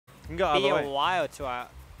can go either way. a while to our.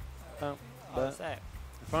 But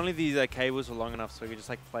if only these cables were long enough so we could just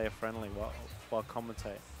like play a friendly while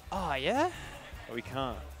commentate. Oh yeah. But we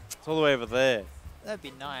can't. It's all the way over there. That'd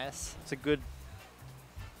be nice. It's a good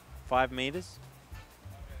 5 meters.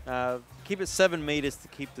 Keep it 7 meters to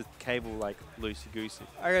keep the cable like loosey-goosey.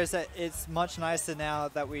 I gotta say, it's much nicer now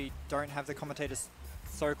that we don't have the commentators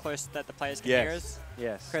so close that the players can hear us.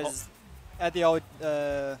 Yes. Because at the old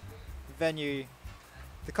venue,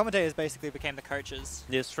 the commentators basically became the coaches.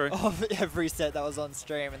 Yes, true. Of every set that was on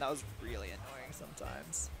stream, and that was really annoying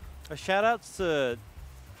sometimes. A shout out to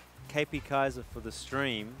KP Kaiser for the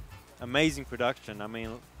stream. Amazing production. I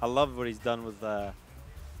mean, I love what he's done with,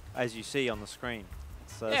 as you see on the screen.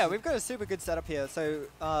 Yeah, we've got a super good setup here. So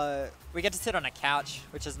we get to sit on a couch,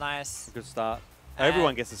 which is nice. Good start.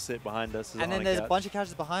 Everyone gets to sit behind us. And then there's a bunch of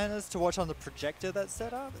couches behind us to watch on the projector that's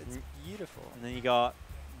set up. It's beautiful. And then you got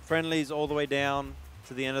friendlies all the way down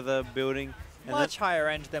to the end of the building. And much higher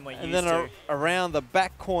end than we're used to. And then around the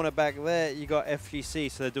back corner back there, you got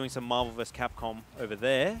FGC. So they're doing some Marvel vs. Capcom over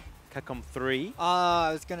there. Capcom 3.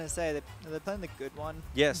 I was going to say, they're playing the good one.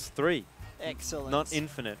 Yes, 3. Excellent. Not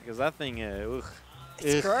Infinite, because that thing, ugh.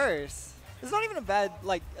 It's gross. It's not even a bad,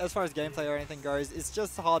 like, as far as gameplay or anything goes, it's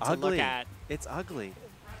just hard to look at. It's ugly.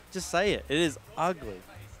 Just say it. It is ugly.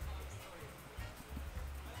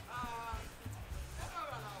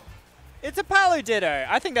 It's a Palutena.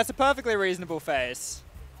 I think that's a perfectly reasonable face.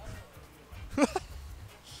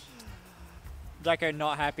 Jacko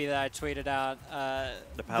not happy that I tweeted out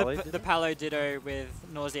the Palutena with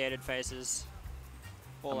nauseated faces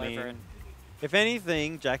all over it. If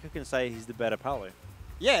anything, Jacko can say he's the better Palu.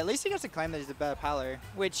 Yeah, at least he gets to claim that he's the better Palu,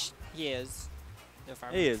 which he is, if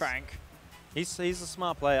I'm frank. He's a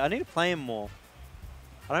smart player. I need to play him more.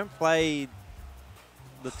 I don't play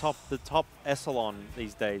the top echelon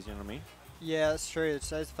these days, you know what I mean? Yeah, that's true.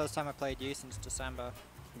 Today's the first time I played you since December.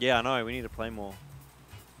 Yeah, I know. We need to play more.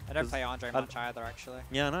 I don't play Andre much either, actually.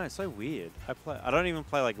 Yeah, I know. It's so weird. I don't even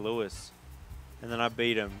play like Lewis, and then I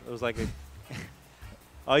beat him. It was like a...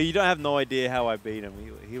 Oh, you don't have no idea how I beat him.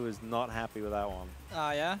 He was not happy with that one.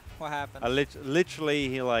 Oh, yeah? What happened? Literally,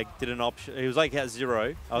 he like did an option. He was like at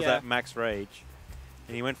 0. I was at max rage.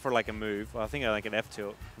 And he went for like a move. I think like an F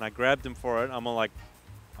tilt. And I grabbed him for it. I'm all like,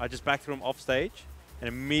 I just back threw him off stage and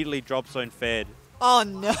immediately drop zone fed. Oh,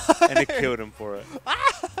 no. And it killed him for it.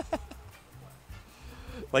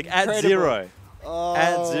 Like at 0. Oh,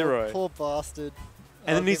 at 0. Poor bastard.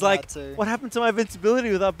 And then he's like, what happened to my invincibility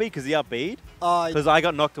with up B? Because he up B'd. Because I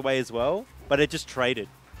got knocked away as well, but it just traded.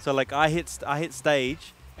 So like I hit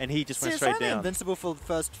stage, and he just went straight down. Invincible for the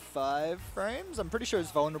first 5 frames. I'm pretty sure it's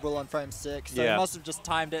vulnerable on frame 6. So he must have just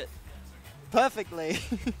timed it perfectly.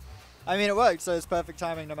 I mean, it worked, so it's perfect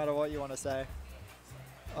timing no matter what you want to say.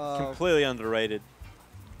 Completely underrated.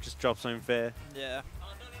 Just drops home fair. Yeah.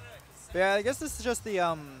 But yeah, I guess this is just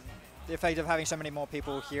the effect of having so many more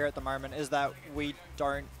people here at the moment is that we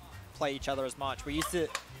don't play each other as much. We used to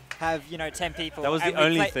have, 10 people. That was the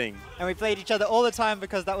only thing. And we played each other all the time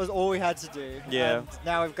because that was all we had to do. Yeah. And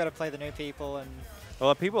now we've got to play the new people. And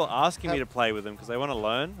well, people are asking me to play with them because they want to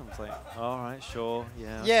learn. I'm just like, all right, sure,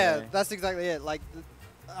 yeah. Yeah, okay. That's exactly it. Like,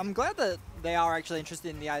 I'm glad that they are actually interested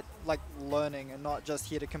in the learning and not just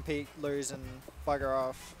here to compete, lose, and bugger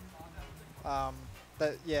off.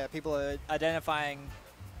 That people are identifying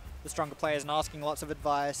the stronger players and asking lots of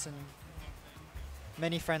advice and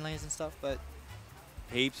many friendlies and stuff, but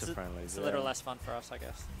heaps of friendlies. It's a little less fun for us, I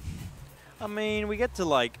guess. I mean, we get to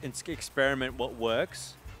like experiment what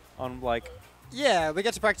works on like. Yeah, we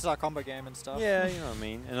get to practice our combo game and stuff. Yeah, you know what I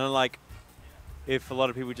mean. And then like, if a lot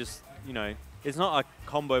of people just it's not a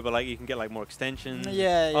combo, but like you can get like more extensions.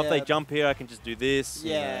 Yeah, If they jump here, I can just do this.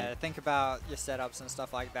 Yeah, think about your setups and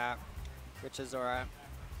stuff like that, which is alright.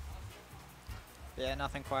 Yeah,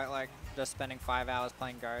 nothing quite like just spending 5 hours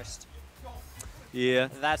playing Ghost. Yeah.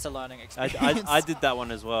 That's a learning experience. I did that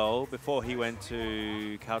one as well before he went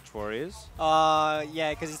to Couch Warriors. Yeah,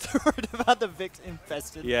 because he's worried about the Vix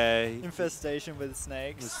infestation with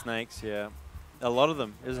snakes. With snakes, yeah. A lot of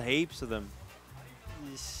them. There's heaps of them.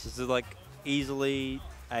 Yeesh. This is like easy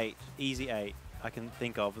 8 I can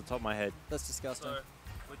think of at the top of my head. That's disgusting. So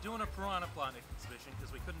we're doing a Piranha Plant exhibition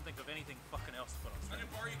because we couldn't think of anything fucking else to put on stage. I can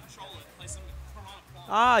borrow your controller, play some Piranha Plant.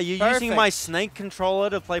 Ah, you're using my snake controller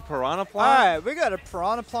to play Piranha Plant? Alright, we got a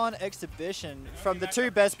Piranha Plant exhibition from the 2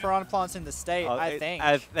 best Piranha Plants in the state, I think.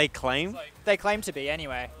 They claim? They claim to be,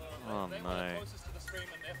 anyway. Oh, no.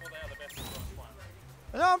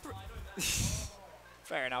 No,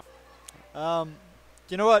 fair enough. Do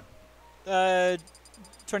you know what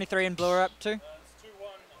 23 and Blue are up to? It's 2-1.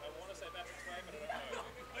 I want to say back in time, but I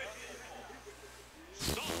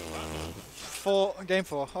don't know. Game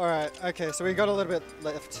 4. All right. Okay, so we got a little bit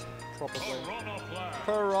left, probably.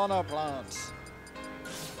 Piranha Plant.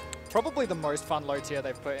 Probably the most fun low tier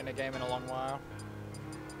they've put in a game in a long while.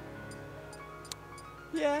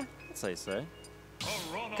 Yeah, I'd say so.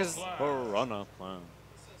 Because Piranha Plant.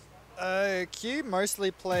 Q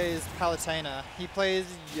mostly plays Palutena. He plays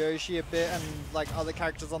Yoshi a bit and like other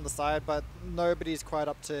characters on the side, but nobody's quite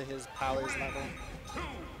up to his Palu's level.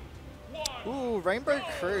 Ooh, Rainbow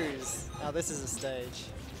Cruise. Now this is a stage.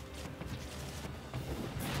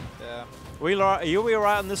 Yeah. Are you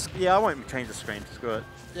alright on this? Yeah, I won't change the screen. Screw it.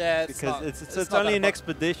 Yeah, Because it's only an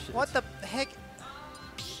expedition. What the heck?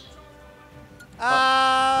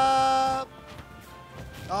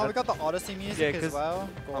 Oh, we got the Odyssey music as well.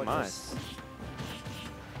 Gorgeous.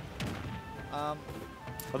 Oh, nice.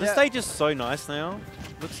 Oh, this stage is so nice now.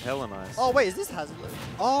 Looks hella nice. Oh wait, is this Hazardless?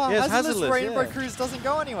 Oh, yeah, Hazardless Rainbow Cruise doesn't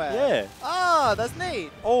go anywhere. Yeah. Ah, that's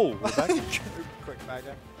neat. Oh, we're back. Quick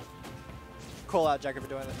bagger. Call out Jacko for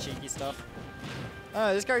doing the cheeky stuff.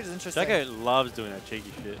 Oh, this character's interesting. Jacko loves doing that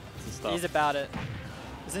cheeky shit and stuff. He's about it.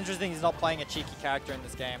 It's interesting he's not playing a cheeky character in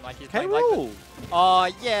this game. Like he's playing K-Rool. like oh,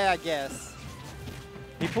 yeah, I guess.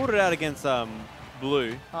 He pulled it out against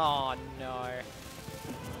Blue. Oh, no. I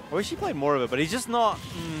wish he played more of it, but he's just not.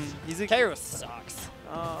 He's a K-Rool sucks.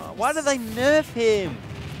 Why do they nerf him?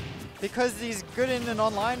 Because he's good in an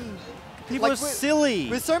online. People are silly.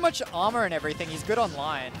 With so much armor and everything, he's good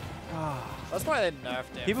online. That's why they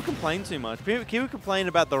nerfed him. People complain too much. People complain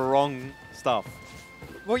about the wrong stuff.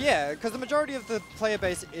 Well, yeah, because the majority of the player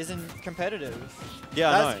base isn't competitive.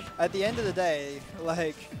 Yeah, I know. At the end of the day,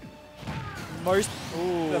 like,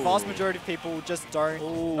 the vast majority of people just don't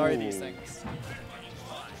know these things.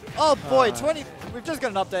 Oh boy, we've just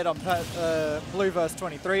got an update on Blue vs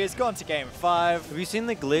 23. It's gone to game 5. Have you seen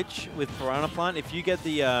the glitch with Piranha Plant? If you get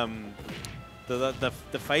the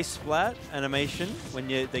face splat animation when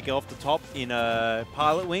they go off the top in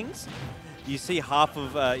Pilot Wings, you see half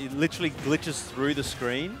of it literally glitches through the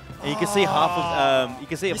screen, and you can see half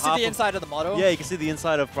of you see the inside of the model. Yeah, you can see the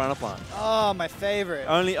inside of Piranha Plant. Oh, my favorite.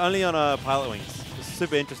 Only on Pilot Wings. It's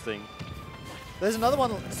super interesting. There's another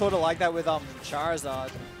one sort of like that with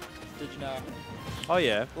Charizard. Did you know? Oh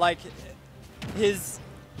yeah. Like his.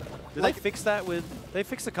 Did they fix that with? They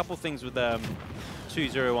fixed a couple things with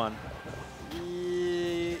 201.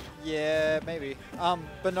 Yeah, maybe.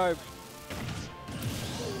 But no.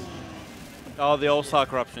 Oh, the All-Star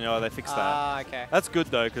corruption. Oh, they fixed that. Ah, okay. That's good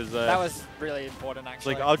though, because that was really important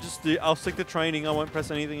actually. Like I'll stick to training. I won't press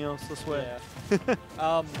anything else. I swear. Yeah.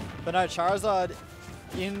 But no, Charizard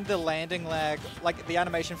in the landing lag, like the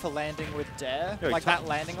animation for landing with Dare, like that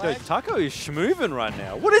landing lag. Taco is schmoovin' right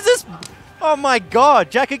now. What is this? Oh my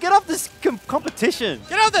God, Jacko, get off this competition.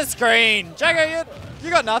 Get off the screen, Jacko. You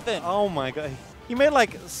got nothing. Oh my God. He made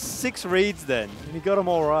like 6 reads then, and he got them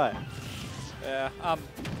all right. Yeah. But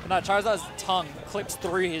no, Charizard's tongue clips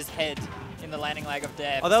through his head in the landing lag of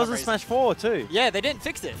Dare. Oh, that was in Smash 4 too. Yeah, they didn't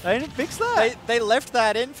fix it. They didn't fix that. They left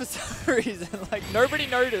that in for some reason. Like nobody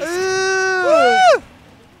noticed. Woo!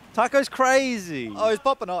 Taco's crazy. Oh, he's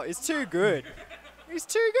popping off. He's too good. He's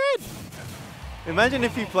too good. Imagine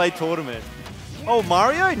if he played tournament. Oh,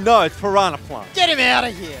 Mario? No, it's Piranha Plant. Get him out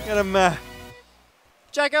of here. Get him.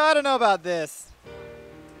 Jacko, I don't know about this.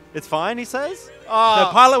 It's fine, he says. Oh.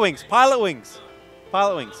 No, Pilot Wings. Pilot Wings.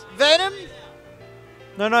 Pilot Wings. Venom?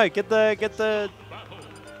 No. Get the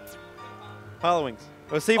Pilot Wings.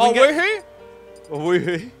 We'll see if we can get. Woohoo? Oh,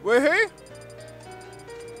 woohoo. Woohoo?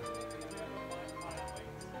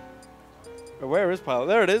 Oh, where is Pilot?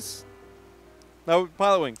 There it is. No,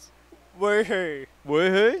 Pilot Wings. Woohoo.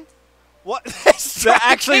 Woohoo? What? They're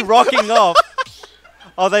actually rocking off.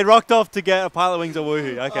 Oh, they rocked off to get a Pilot Wings or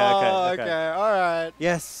Woohoo. Okay. All right.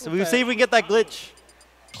 Yes, so we'll see if we can get that glitch.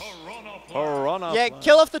 Yeah,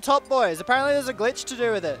 kill off the top boys. Apparently there's a glitch to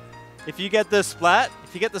do with it. If you get the splat,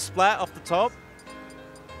 off the top.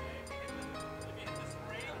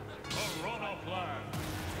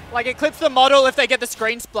 Like it clips the model if they get the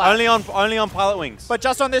screen splat. Only on Pilot Wings. But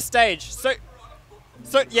just on this stage. So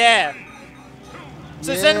yeah.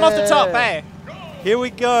 So send them off the top, hey. Here we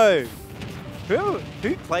go. Who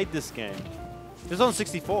played this game? It was on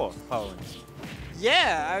 64, Pilot Wings.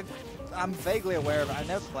 Yeah, I'm vaguely aware of it. I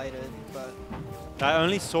never played it, but I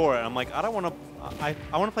only saw it. I'm like, I don't want to. I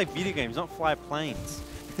want to play video games, not fly planes.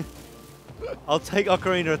 I'll take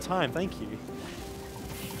Ocarina of Time, thank you.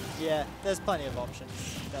 Yeah, there's plenty of options.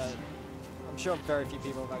 I'm sure very few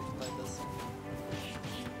people have actually played this.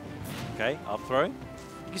 Okay, up throw. You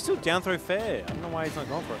can still down throw fair. I don't know why he's not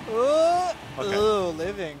going for it. Ooh, okay. Ooh,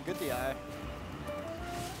 living. Good DI.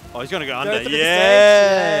 Oh, he's going to go under.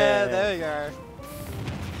 Yeah, there we go.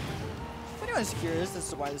 anyone's curious as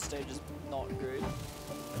to why the stage is not good,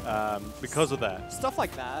 because of that. stuff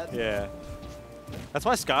like that. Yeah. That's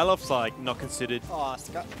why Skyloft's like not considered. Oh,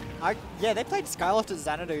 yeah, they played Skyloft at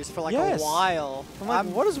Xanadu's for like Yes. a while. I'm like,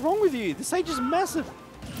 what is wrong with you? This stage is massive.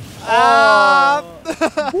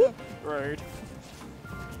 Rude.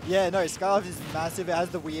 Yeah, no, Skyloft is massive. It has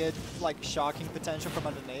the weird, like, sharking potential from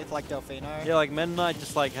underneath, like Delfino. Yeah, like Meta Knight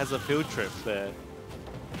just like has a field trip there.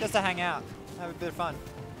 Just to hang out, have a bit of fun.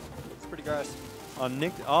 It's pretty gross. Oh,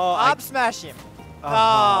 Nick. Oh, Up smash him.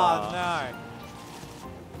 Ah. Oh, no.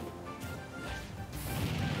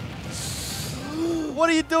 What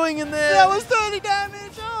are you doing in there? That was 30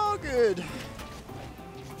 damage. Oh, good.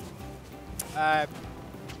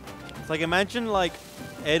 It's like imagine like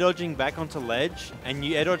air dodging back onto ledge and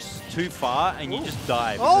you air dodge too far and you just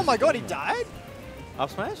die. Oh my god, he died? Up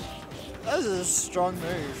smash? That was a strong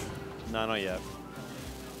move. No, not yet.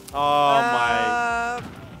 Oh my.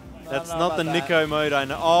 That's not the Nico mode I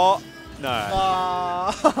know. Oh, no.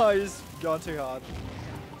 Oh, he's gone too hard.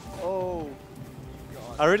 Oh.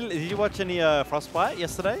 Did you watch any Frostbite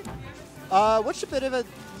yesterday? Watched a bit of it,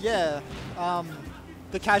 yeah.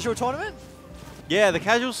 The casual tournament? Yeah, the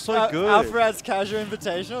casual's so good. Alfred's casual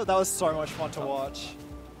invitational. That was so much fun to watch.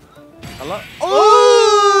 I love.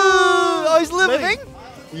 Oh, he's living. Living?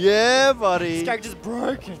 Yeah, buddy. This character's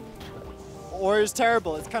broken. Or is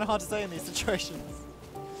terrible. It's kind of hard to say in these situations.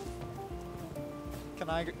 Can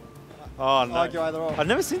I argue either or? I've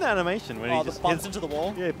never seen that animation when he just bumps into the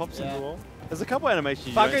wall? Yeah, he pops into the wall. There's a couple animations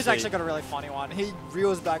you Funko's don't see. actually got a really funny one. He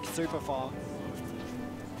reels back super far.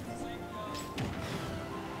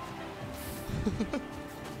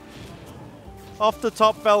 Off the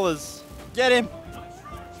top, fellas. Get him.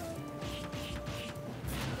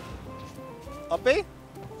 Up B?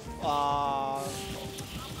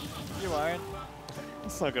 You won't.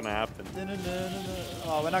 It's not gonna happen.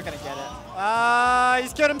 Oh, we're not gonna get it.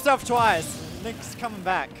 He's killed himself twice. Nick's coming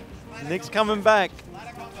back. Nick's coming back.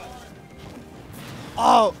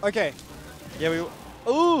 Oh, okay. Yeah,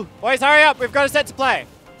 Ooh! Boys, hurry up. We've got a set to play.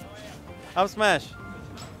 Up smash.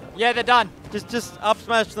 Yeah, they're done. Just up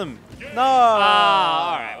smash them. No!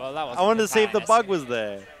 Alright. Well, that was. I wanted to see if the bug was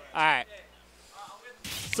there. Alright.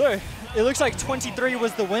 So, it looks like 23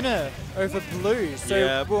 was the winner over Blue.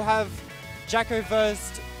 So, we'll have Jacko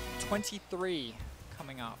versus 23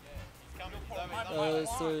 coming up.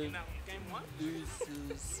 So, this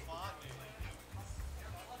is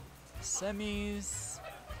semis.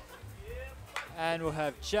 And we'll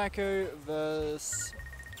have Jacko versus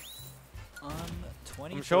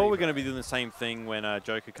 23. I'm sure we're going to be doing the same thing when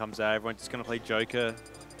Joker comes out. Everyone's just going to play Joker.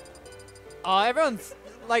 Everyone's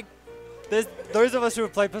like, there's those of us who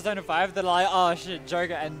have played Persona 5 that are like, oh shit,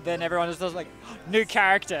 Joker, and then everyone just does like, new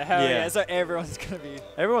character, hell yeah. So everyone's going to be...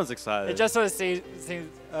 Everyone's excited. It just sort of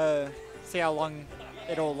see how long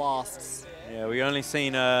it all lasts. Yeah, we only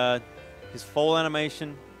seen his fall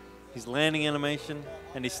animation, his landing animation,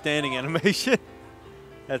 and his standing animation.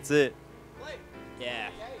 That's it. Yeah.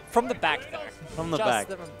 From the back, though. From the Just back.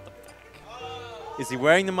 From the back. Is he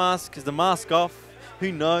wearing the mask? Is the mask off?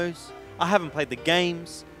 Who knows? I haven't played the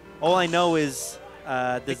games. All I know is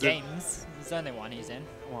the games. There's only one he's in.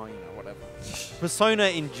 Well, you know, whatever. Persona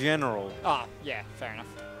in general. Oh, yeah, fair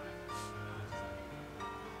enough.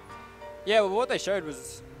 Yeah, well, what they showed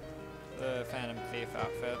was the Phantom Thief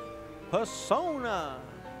outfit. Persona.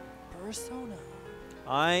 Persona.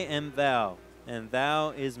 I am thou, and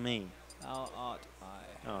thou is me. Thou art I.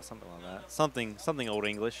 Oh, something like that. Something old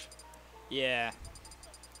English. Yeah.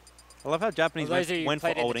 I love how Japanese went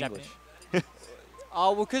for old English.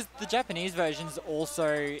 Oh, well, because the Japanese version's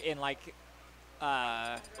also in like,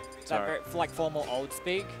 like formal old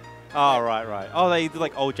speak. Oh, right. Oh, they do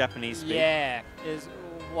like old Japanese speak. Yeah. Is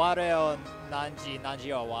ware o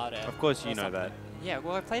nanji o ware. Of course you know that. Yeah,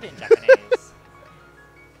 well, I played it in Japanese.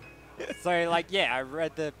 So, like, yeah, I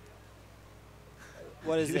read the...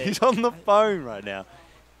 What is it? He's on the phone right now.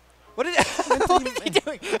 What is he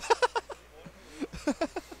doing?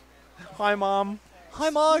 Hi, Mom. Hi,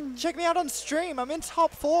 Mom. Check me out on stream. I'm in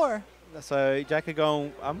top 4. So, Jacko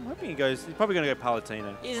going... I'm hoping he goes... He's probably going to go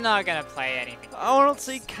Palutena. He's not going to play anything. I want to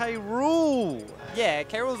see K. Rool. Yeah,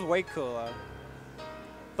 K. Rool's way cooler.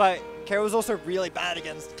 But K. Rool's also really bad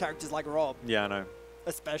against characters like Rob. Yeah, I know.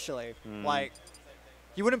 Especially. Like,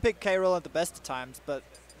 you wouldn't pick K. Rool at the best of times, but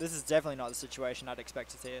this is definitely not the situation I'd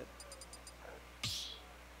expect to see it.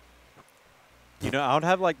 You know, I would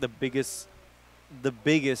have like the biggest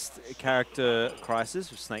character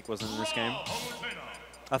crisis if Snake wasn't in this game.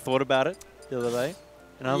 I thought about it the other day,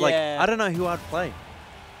 and I was like, I don't know who I'd play.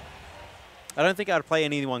 I don't think I'd play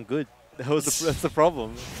anyone good. That's the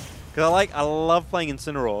problem. Because I love playing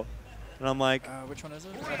Incineroar, And I'm like, which one is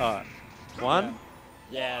it? 1?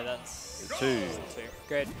 Yeah, that's 2.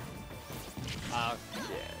 Good.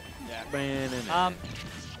 Yeah.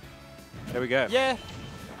 There we go. Yeah.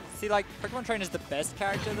 See, like, Pokemon Trainer is the best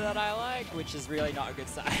character that I like, which is really not a good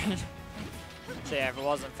sign. So yeah, if it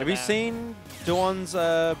wasn't for Have you seen Dawn's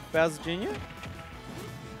Bowser Jr.?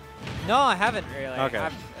 No, I haven't really. Okay.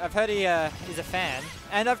 I've heard he's a fan,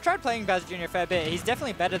 and I've tried playing Bowser Jr. a fair bit. He's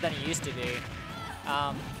definitely better than he used to be.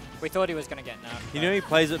 We thought he was going to get nerfed. You know he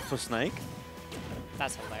plays it for Snake?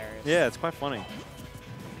 That's hilarious. Yeah, it's quite funny.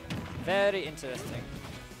 Very interesting.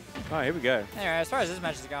 Oh, here we go. Anyway, as far as this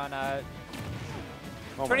match is going,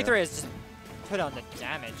 Oh 23 has just put on the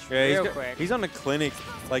damage real quick. He's on a clinic.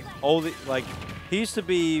 Like he used to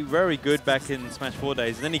be very good back in Smash 4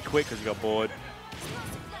 days, and then he quit because he got bored.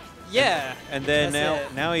 Yeah. And then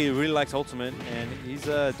now he really likes Ultimate, and he's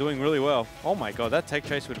doing really well. Oh my god, that tech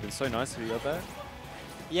chase would have been so nice if he got that.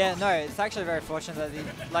 Yeah, no, it's actually very fortunate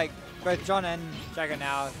that like both John and Jacko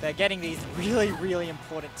now, they're getting these really, really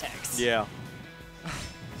important techs. Yeah.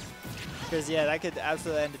 Because yeah, that could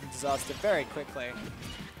absolutely end in disaster very quickly.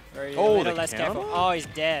 Very Oh, a little the less counter? careful. Oh, he's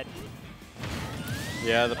dead.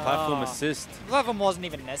 Yeah, the platform assist. The platform wasn't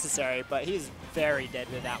even necessary, but he's very dead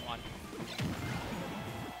with that one.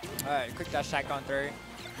 Alright, quick dash attack going through.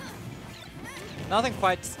 Nothing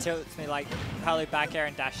quite tilts me like Palu back air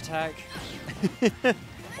and dash attack.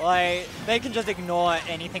 Like, they can just ignore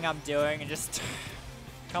anything I'm doing and just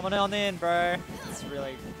coming on in, bro. It's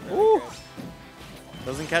really, really good.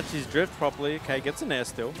 Doesn't catch his drift properly. Okay, gets an air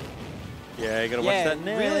still. Yeah, you gotta watch that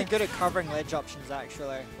Nair. Really good at covering ledge options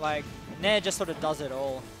actually. Like, Nair just sort of does it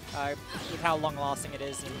all with how long lasting it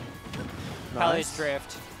is and Palu's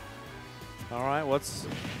drift. Alright, what's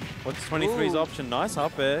 23's option? Nice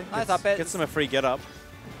up air. Nice up air. Gets him a free get up.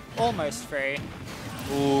 Almost free.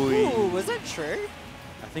 Ooh, was that true?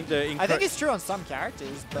 I think it's true on some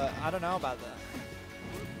characters, but I don't know about that.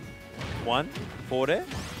 1 forward air.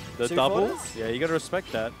 The 2 double. forwarders? Yeah, you gotta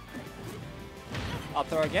respect that. Up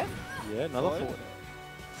throw again? Yeah, another forward.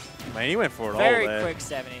 Man, he went for it all Very there. quick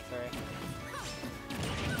 73.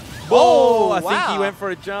 Oh, I think he went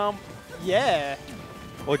for a jump. Yeah.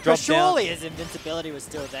 Or dropped down. Surely his invincibility was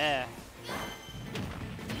still there.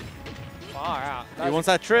 Far out. He wants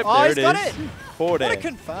that trip. Oh, there he's it got is. it. Forward air. What a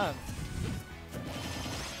confirm.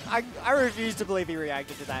 I refuse to believe he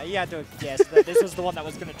reacted to that. He had to have guessed that this was the one that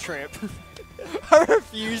was going to trip. I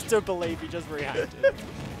refuse to believe he just reacted.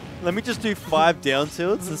 Let me just do 5 down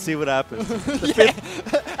tilts and see what happens.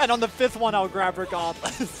 And on the 5th one, I'll grab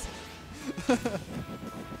regardless.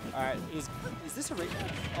 Alright, is this a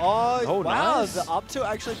rematch? Oh, wow, nice. the up tilt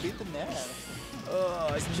actually beat the Nair.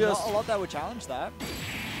 It's Not a lot that would challenge that.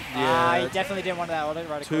 Yeah, he definitely didn't want that auto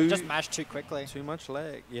radical. Just mashed too quickly. Too much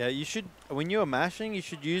lag. Yeah, you should, when you're mashing, you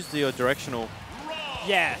should use your directional.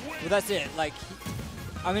 Yeah, well that's it. Like,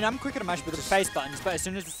 I mean, I'm quicker to mash with the face buttons, but as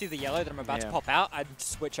soon as I see the yellow that I'm about to pop out, I'd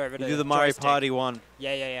switch over to do the Mario joystick. Party 1.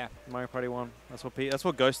 Yeah. Mario Party 1. That's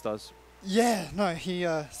what Ghost does. Yeah, no, he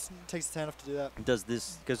takes his hand off to do that. He does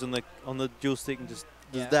this, goes on the dual stick and just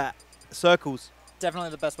does that. Circles. Definitely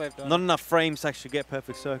the best way of doing Not it. enough frames to actually get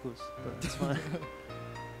perfect circles, but it's fine.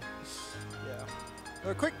 Yeah.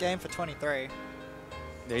 Well, a quick game for 23.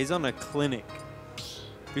 Yeah, he's on a clinic.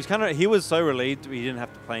 He was so relieved he didn't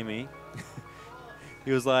have to play me.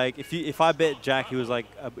 He was like, if I bet Jack, he was like,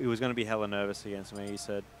 he was going to be hella nervous against me. He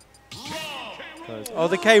said, "Oh,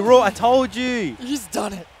 the K rule! I told you. He's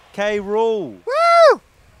done it. K rule. Woo!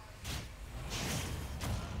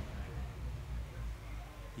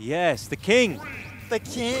 Yes, the king. The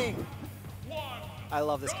king. I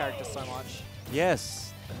love this character so much.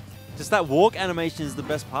 Yes, just that walk animation is the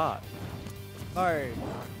best part. No,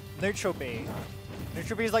 neutral B.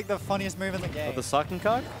 Neutral B is like the funniest move in the game. Oh, the sucking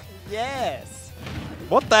cock? Yes.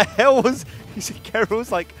 What the hell was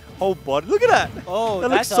Carol's like whole body? Look at that. Oh, that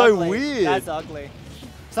that's looks so ugly. weird. That's ugly.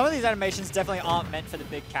 Some of these animations definitely aren't meant for the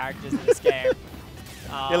big characters in this game.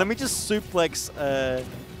 Yeah, let me just suplex,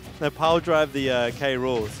 power drive the K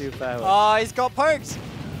Rool. See if that works. Oh, he's got poked.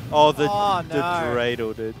 Oh, the no.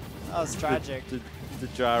 dreidel, dude. That was tragic. The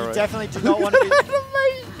gyro. You definitely do not want to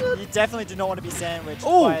be. You definitely do not want to be sandwiched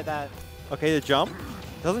by that. Okay, the jump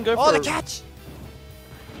doesn't go for. Oh, the catch!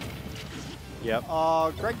 Yep.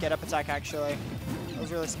 Oh, great get up attack actually. That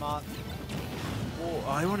was really smart. Oh,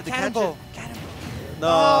 I wanted to Cannonball. catch it. Cannonball. No.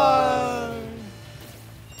 Oh.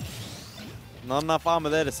 Not enough armor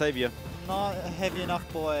there to save you. Not heavy enough,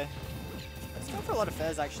 boy. It's going for a lot of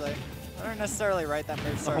fairs actually. I don't necessarily rate that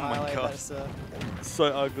move so highly, but it's so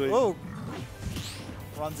ugly. Oh.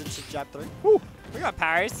 Runs into jab through. Woo. We got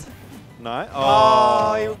parries. No.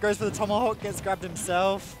 Oh, he goes for the tomahawk, gets grabbed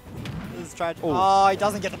himself. is tragic. Ooh. Oh, he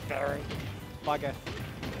doesn't get the berry. Bugger.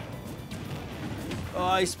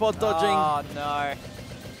 Oh, he's spot dodging. Oh, no.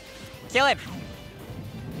 Kill him.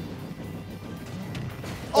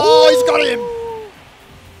 Oh, he's got him.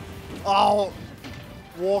 Oh,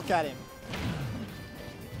 walk at him.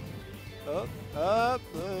 Up.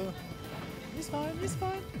 He's fine, he's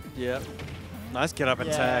fine. Yep. Nice get up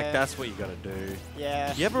attack. That's what you gotta do.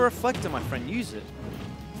 Yeah. You have a reflector, my friend. Use it.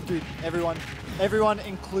 Dude, everyone,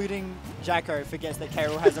 including Jacko, forgets that K.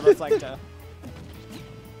 Rool has a reflector.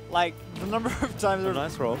 Like, the number of times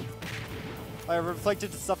Nice roll. I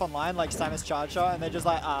reflected stuff online, like Simon's charge shot, and they're just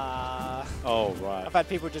like, Oh, right. I've had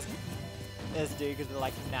people just do because they're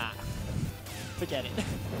like, nah, forget it.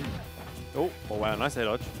 Oh, wow. Nice air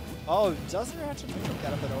dodge. Oh, doesn't actually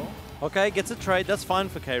get up at all. Okay, gets a trade. That's fine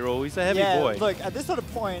for K. Rool. He's a heavy Yeah, boy. look, at this sort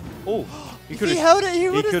of point, Oh, if he held it, he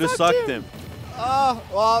would have sucked him. Oh,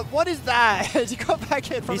 well, what is that? He got back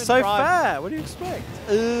in from He's his so prime. fat. What do you expect?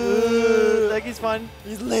 Like he's fine.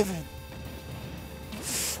 He's living.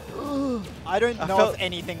 I don't know if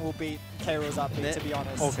anything will beat K. Rool's up B, to be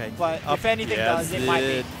honest. Okay. But if anything does, it might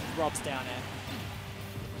be Rob's down air.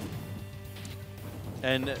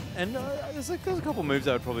 And there's a couple moves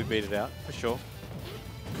that would probably beat it out, for sure.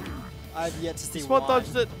 I've yet to see Spot one.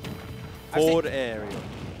 dodged it. Forward aerial.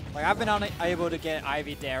 Like, I've been unable to get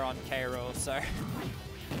Ivy Dare on K. Rool, so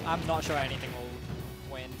I'm not sure anything will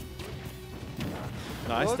win.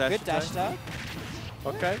 Nice Oh, dash. good dash tag.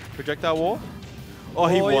 Okay, projectile war. Oh,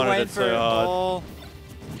 he wanted it so hard. Oh,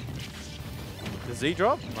 The Z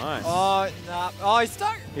drop? Nice. nah. Oh, he's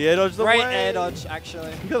stuck. He air dodged the way. Great air dodge,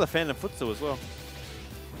 actually. You got the Phantom footstool as well.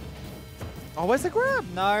 Oh, where's the grab?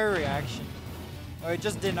 No reaction. Oh, he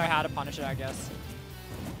just didn't know how to punish it, I guess.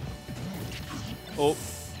 Oh.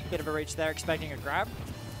 Bit of a reach there, expecting a grab.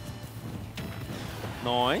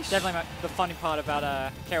 Nice. Definitely the funny part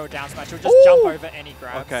about K. Rool down smash. He'll just jump over any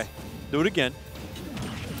grabs. Okay. Do it again.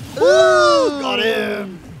 Ooh, got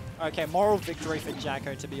him. Okay, moral victory for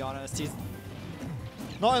Jacko, to be honest. He's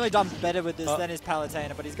not only done better with this than his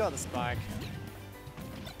Palutena, but he's got the spike.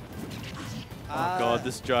 Oh god,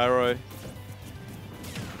 this gyro.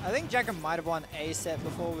 I think Jacko might have won a set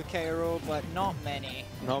before with K. Rool, but not many.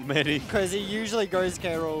 Not many. Because he usually goes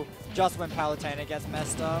K. Rool just when Palutena gets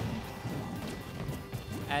messed up.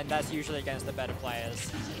 And that's usually against the better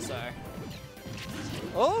players, so.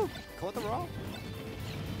 Oh, caught the roll.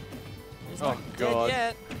 He's not dead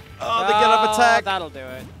yet. Oh, the get up attack. That'll do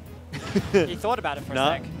it. He thought about it for a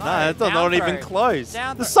sec. No, that's not even close.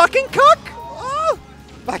 Down The throw. sucking cock! Oh!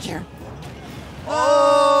 Back here.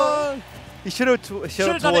 Oh! He should have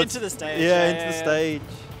done it into the stage. Yeah, into the stage.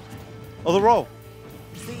 Oh, the roll.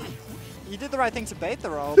 See, you did the right thing to bait the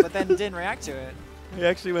roll, but then didn't react to it. He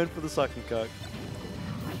actually went for the sucking cock.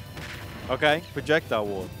 Okay, projectile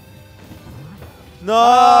ward.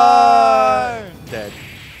 No! Dead.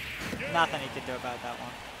 Nothing he could do about that one.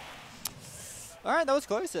 All right, that was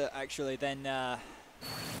closer actually than the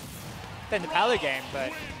Palu game,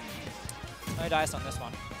 but no dice on this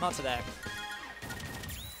one. Not today.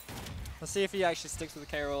 Let's see if he actually sticks with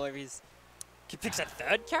the K. Rool. If he picks a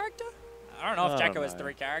third character? I don't know if Jacko has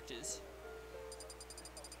 3 characters.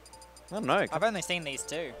 I don't know. I've only seen these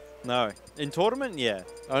 2. No. In tournament, yeah.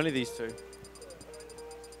 Only these 2.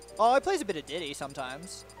 Oh, he plays a bit of Diddy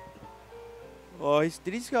sometimes. Oh,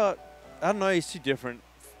 Diddy's got... I don't know, he's too different.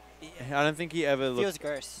 I don't think he ever looked... Feels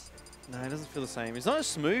gross. No, he doesn't feel the same. He's not as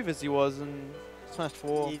smooth as he was in Smash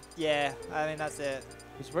 4. Yeah, I mean, that's it.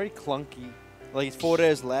 He's very clunky. Like, his forward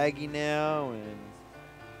air is laggy now, and...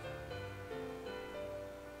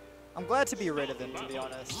 I'm glad to be rid of him, to be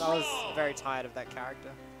honest. I was very tired of that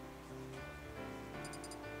character.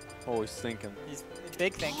 Oh, he's thinking. He's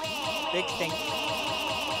big think. Big think.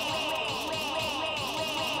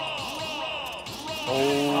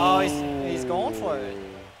 Oh, he's going for it.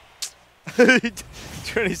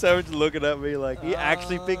 27 looking at me like, he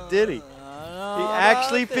actually picked Diddy. He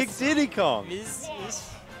actually picked Diddy Kong. He's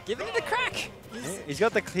giving it a crack. He's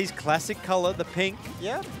got his classic color, the pink.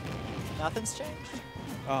 Yeah. Nothing's changed.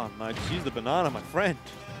 Oh, no, just use the banana, my friend.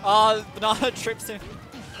 Oh, banana trips him.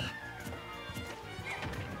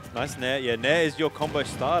 Nice Nair. Yeah, Nair is your combo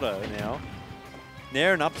starter now.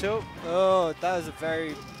 Nair and up tilt. Oh, that was a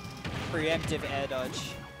very preemptive air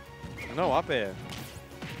dodge. No up air.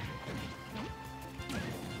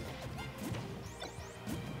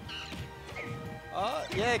 Oh,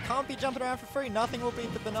 yeah, can't be jumping around for free. Nothing will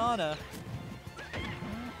beat the banana.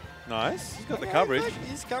 Nice. He's got the coverage. Look,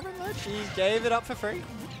 he's covering ledge. He gave it up for free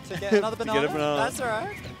to get another banana. Get a banana. That's all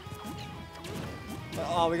right.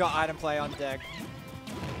 Oh, we got item play on deck.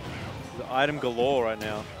 The item galore right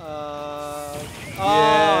now. Oh,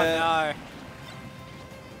 yeah.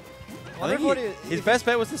 I think his best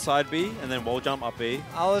bet was the side B and then wall jump up B.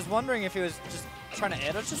 I was wondering if he was just trying to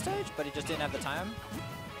air dodge the stage, but he just didn't have the time.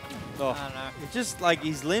 Oh, I don't know. It's just like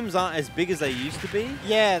his limbs aren't as big as they used to be.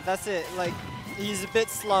 Yeah, that's it. Like, he's a bit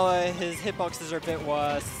slower. His hitboxes are a bit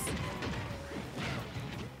worse.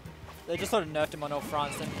 They just sort of nerfed him on all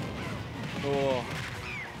fronts. And Oh.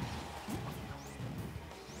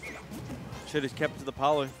 Should have kept to the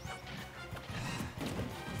Palu.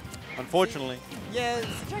 Unfortunately. yeah,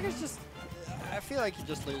 Jacko's just... I feel like he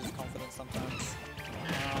just loses confidence sometimes.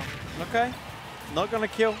 Okay. Not going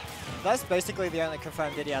to kill. That's basically the only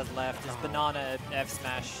confirmed hit he has left is banana F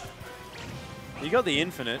smash. You got the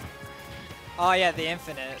infinite. Oh yeah, the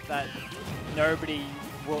infinite that nobody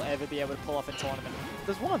will ever be able to pull off in tournament.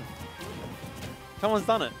 There's one. Someone's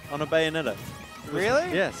done it on a Bayonetta.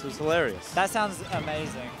 Really? Yes, it was hilarious. That sounds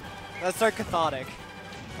amazing. That's so cathartic.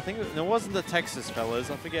 I think it wasn't the Texas fellas.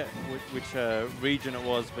 I forget which region it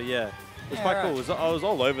was, but yeah, it was quite right. cool. I was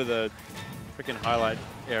all over the freaking highlight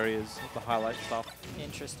areas, the highlight stuff.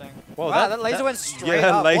 Interesting. Well, wow, that laser went straight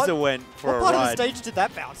yeah, up. laser went for what a part ride. of the stage did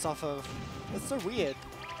that bounce off of? That's so weird.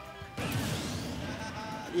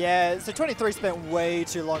 Yeah, so 23 spent way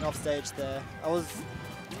too long off stage there. I was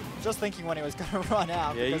just thinking when he was going to run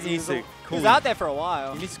out. Yeah, because he needs to he cool was out there for a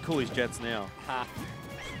while. He needs to cool his jets now. Ha.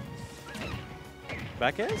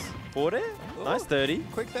 Back airs? Forward air? Ooh. Nice 30.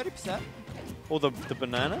 Quick 30%. Or the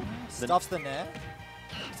banana. Stuffs the nair.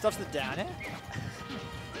 Stuffs the down air.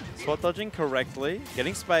 Spot dodging correctly.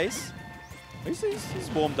 Getting space. He's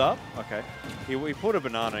warmed up. Okay. He pulled a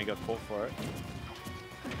banana and got caught for it.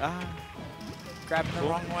 Ah. Grabbing the Cool.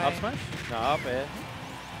 wrong way. Up smash? No, up air.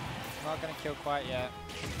 Not going to kill quite yet.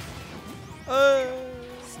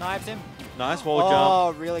 Sniped him. Nice wall jump.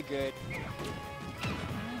 Oh, really good.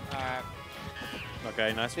 Alright.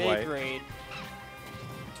 Okay, nice Big weight. read.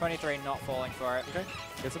 23 not falling for it. Okay.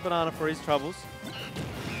 Gets a banana for his troubles.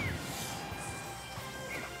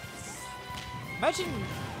 Imagine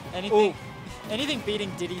anything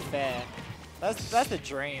beating Diddy fair. That's the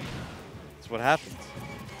dream. That's what happens.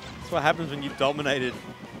 That's what happens when you've dominated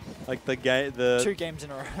like the game. 2 games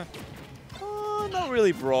in a row. Not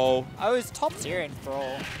really brawl. I was top tier in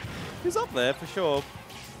Brawl. He's up there for sure.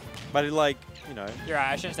 But he like, you know. You're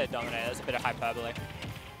right, I shouldn't say dominate. That's a bit of hyperbole.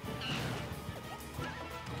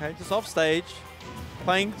 Okay, just off stage.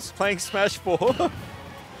 Playing Smash 4,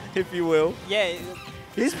 if you will. Yeah.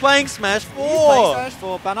 He's playing Smash 4. He's playing Smash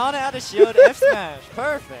 4. Banana out of shield, F smash.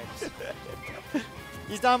 Perfect.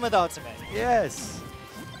 He's done with ultimate. Yes.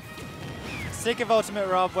 Sick of ultimate,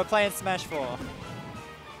 Rob. We're playing Smash 4.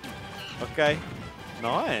 Okay.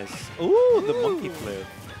 Nice. Ooh, the monkey flip.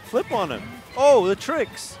 Flip on him. Oh, the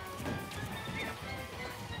tricks.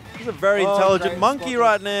 He's a very intelligent monkey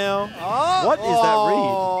right now. Oh, What is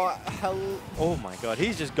that read? read? Oh my god,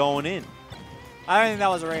 he's just going in. I don't think that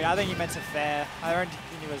was a read. I think he meant to fair. I don't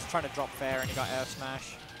think he was trying to drop fair and he got F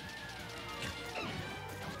smash.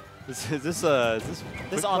 Is this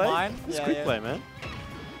quick online? Play? This Yeah, quick yeah. play, man.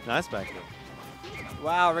 Nice back here.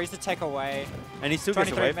 Wow, reads the tech away. And he still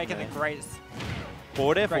gets away from making there. the great.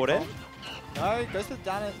 Forward air, great forward air. call. No, goes with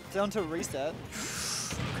down to reset.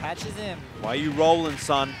 Catches him. Why are you rolling,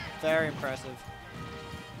 son? Very impressive.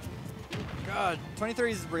 God,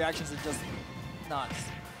 23's reactions are just nuts.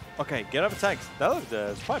 Okay, get up attacks. That looked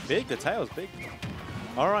it's quite big. The tail's big.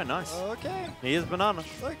 All right, nice. Okay. Here's banana.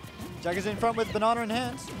 Look, Jacko's in front with banana in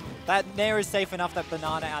hands. That nair is safe enough that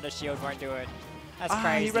banana out of shield won't do it. That's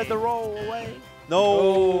crazy. He read the roll away.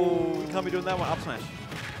 No, you can't be doing that one. Up smash.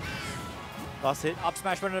 Last hit. Up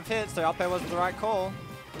smash wouldn't have hit, so up air wasn't the right call.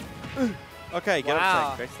 Okay, get Wow.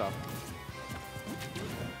 up attack. Great stuff.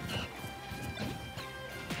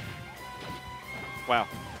 Wow.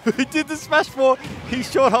 He did the smash 4. He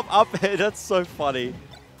shot up air. That's so funny.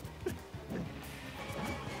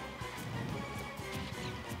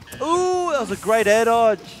 Ooh, that was a great air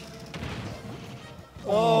dodge.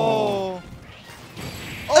 Oh.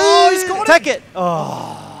 Oh, he's got it. Take it.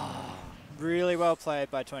 Oh. Really well played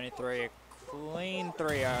by 23. Clean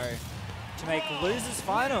 3-0 to make losers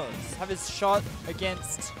finals. Have his shot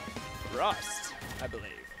against Rust, I believe.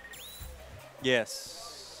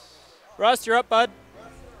 Yes. Rust, you're up, bud.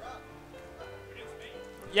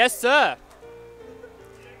 Yes, sir.